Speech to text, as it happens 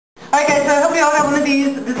Alright guys, so I hope you all got one of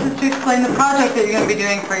these. This is to explain the project that you're going to be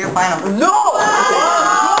doing for your final. No!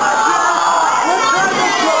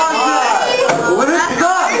 What is that?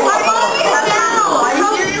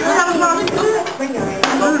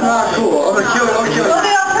 This is not cool. I'm gonna kill it. Well,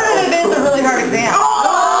 the alternative is a really hard exam.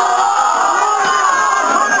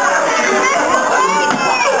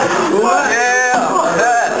 What? Yeah!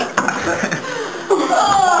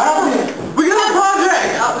 We got a project!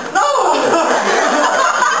 No!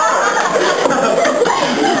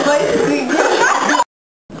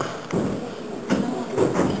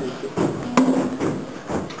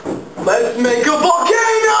 Let's make a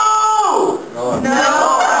volcano! No!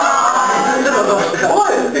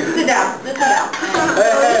 What? Sit down. Sit down.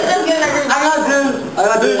 Hey, I got this.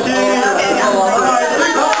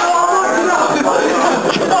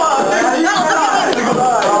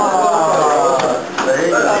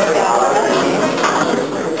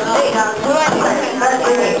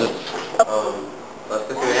 Let's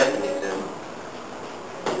go through Anthony's then.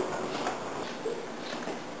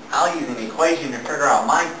 I'll use an equation to figure out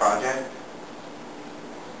my project.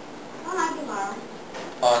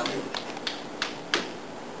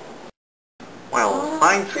 Well,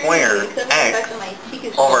 sine squared x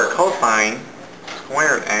over cosine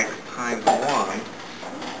squared x times 1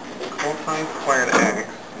 cosine squared x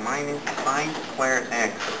minus sine squared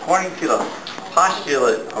x, according to the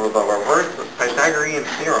postulate of the reverse Pythagorean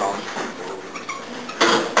theorem,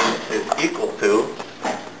 is equal to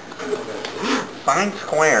sine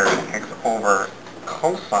squared x over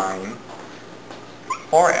cosine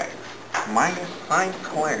 4x minus sine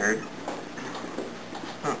squared.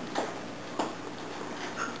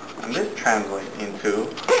 And this translates into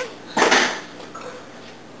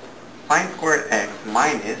sine squared x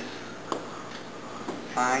minus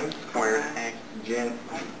sine squared x gen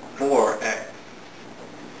 4x.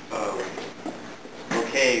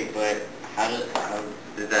 Okay, but how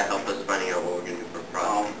does that help us finding out what we're going to do for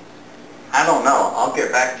problem? I don't know. I'll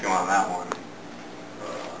get back to you on that one.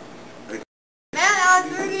 Man, Alex,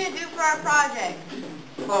 what are we going to do for our project?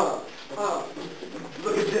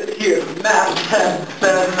 Look at this here. Math test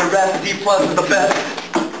better than the rest. D plus is the best.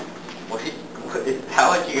 What is that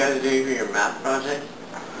what you guys are doing for your math project?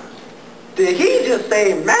 Did he just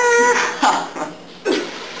say math?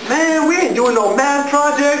 Man, we ain't doing no math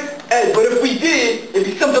project. Hey, but if we did, it'd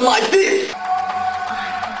be something like this.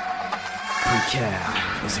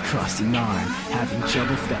 Pre-cal is across the 9. Having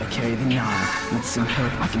trouble, gotta carry the 9. With some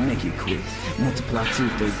help, I can make it quick. Multiply 2,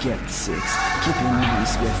 they get the 6. Keep in mind,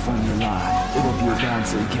 square formula. It'll be around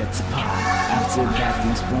till it gets a pi. After that,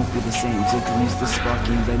 things won't be the same. Degrees the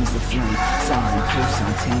sparking, lens the flame. Sine,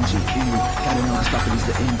 cosine, tangent, gotta know this property's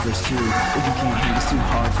the inverse too. If you can't handle, it's too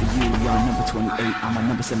hard for you. You're on number 28, I'm on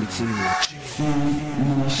number 72.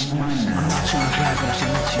 Finish my now. I'm not trying to brag, but I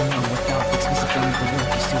should let you know. Without explicifying the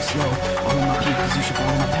work is too slow. All of my pupils, you should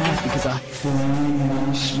follow my path because I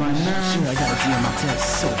finish my now. Sure, I got a D on my test,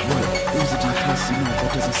 so what? It was a G plus, you know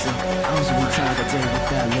that doesn't suck. I was really tired that day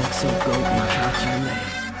with that look, so go and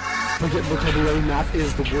calculate. Forget vocabulary, math is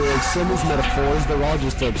the word. Symbols, metaphors, they're all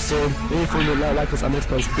just absurd. Any formula like this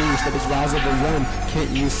unexposed beast that was rise over run. Can't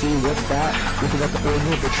you see what's that? Looking at the order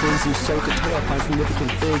of the trees you soak a tail, find significant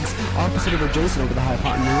figs. Opposite of adjacent over the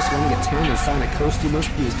hypotenuse, running at 10 and sine at coast you must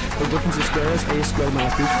use. The difference of squares, a squared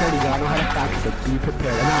minus b squared. You gotta know how to factor, but be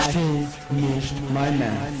prepared. And I finished my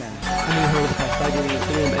math. I never heard of the Pythagorean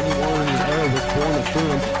theorem. Anyone whose error was born a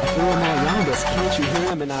theorem. A theorem all around us, can't you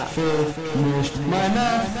hear him? And I finished my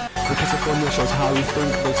math. Because the formula shows how we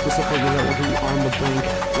think, the explicit formula will be on the brink.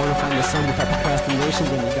 Wanna find the sum without procrastination,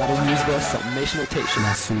 then you gotta use the summation notation.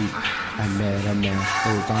 That's sweet. I met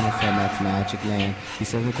Horizontal from that magic land. He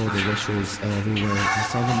said the golden wishes everywhere. I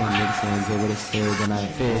saw them on mid-sands, they would've stayed, then I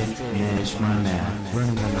finished my math.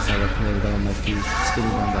 Running on the side of play on my feet,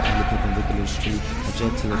 spinning down the alley perpendicular street. I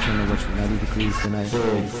jet to the corner which was 90 degrees, then I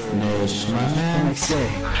finished my math. The next day,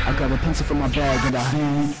 I grabbed a pencil from my bag and I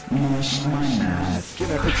finished my math.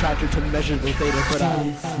 Give a protractor to measure the theta, but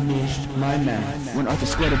I finished my math. When Arthur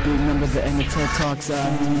squared a big number, the end of TED Talks,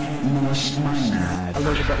 I finished my math. I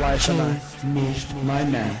learned about life and I finished my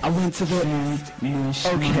math. I went to the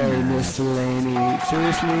okay, Miss Delaney.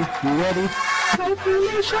 Seriously? You ready? I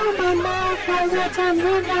finish all my math by the time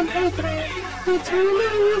that I'm 3. It's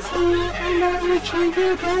really easy, I'm not reaching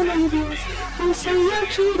the remedies. You say you're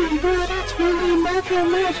cheating, but it's really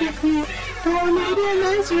mathematically. Don't need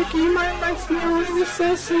an answer, keep my life's no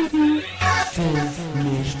necessity.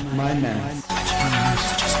 Finished my math.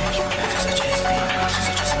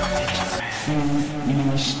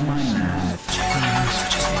 Finished my math.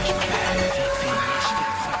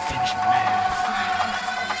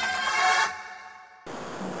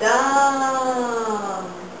 Dumb.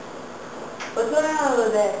 What's going on over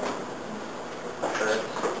there?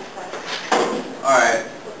 Alright,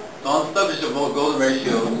 so on the subject of golden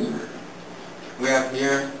ratios, we have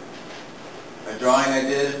here a drawing I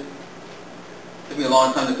did. Took me a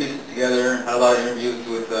long time to piece it together. Had a lot of interviews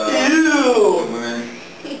with women,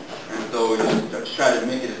 and so we just tried to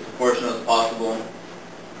make it as proportional as possible.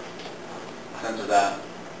 Censor that.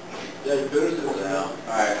 Yeah, you better say that. Yeah.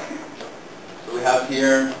 Alright. So we have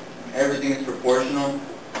here, everything is proportional.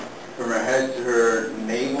 From her head to her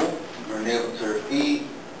navel to her feet,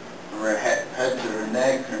 from her head to her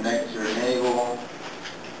neck to her navel to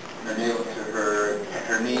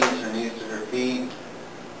her knees to her feet.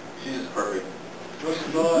 She's just perfect. No,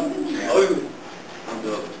 she's not. Yeah. Ugly. I'm do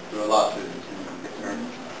a lot to get her.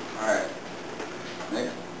 Alright.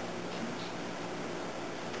 Next.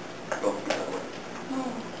 Go.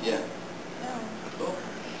 Yeah. Go.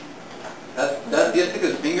 That's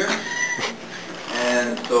Yessica's finger.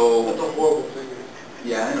 And so... That's a horrible figure.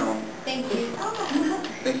 Yeah, I know. Thank you.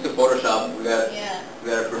 Thanks to Photoshop, we got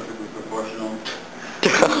it perfectly proportional.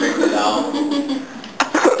 Straightened it out.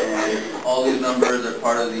 And all these numbers are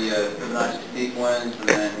part of the Fibonacci sequence, and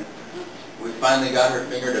then we finally got her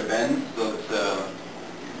finger to bend, so it's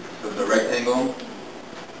a rectangle.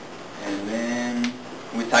 And then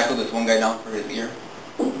we tackled this one guy down for his ear.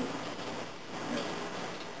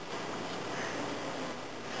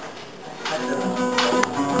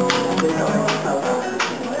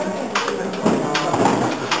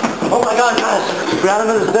 Oh my God, guys! We got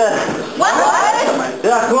him in his bed. What?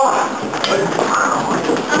 Yeah, come on. Wait.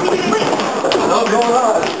 What's going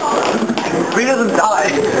on? Bree doesn't die.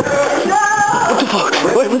 No! What the fuck?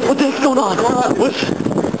 Wait, what the heck's going on? What?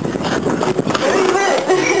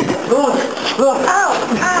 Look! Ow!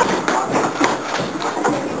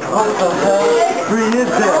 What the hell? Bree is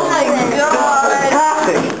dead. Oh my God!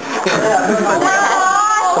 Fantastic!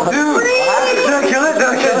 Dude! Did I kill it? Did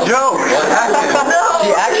I kill it? Joe! She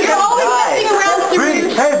actually died. Bree!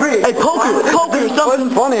 Hey, Bree! Hey, poke her! Something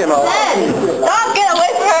funny about it. Stop! Get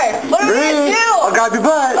away from her! What are we gonna do? I'll grab your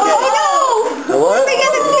butt! Oh no! What? What are we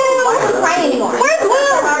gonna do? Why isn't crying anymore? Where's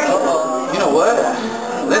Will? You know what?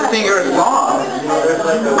 This finger is gone.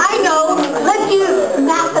 I know. Let's use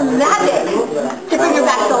mathematics to bring her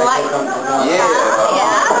back to life. Yeah.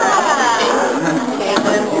 Yeah?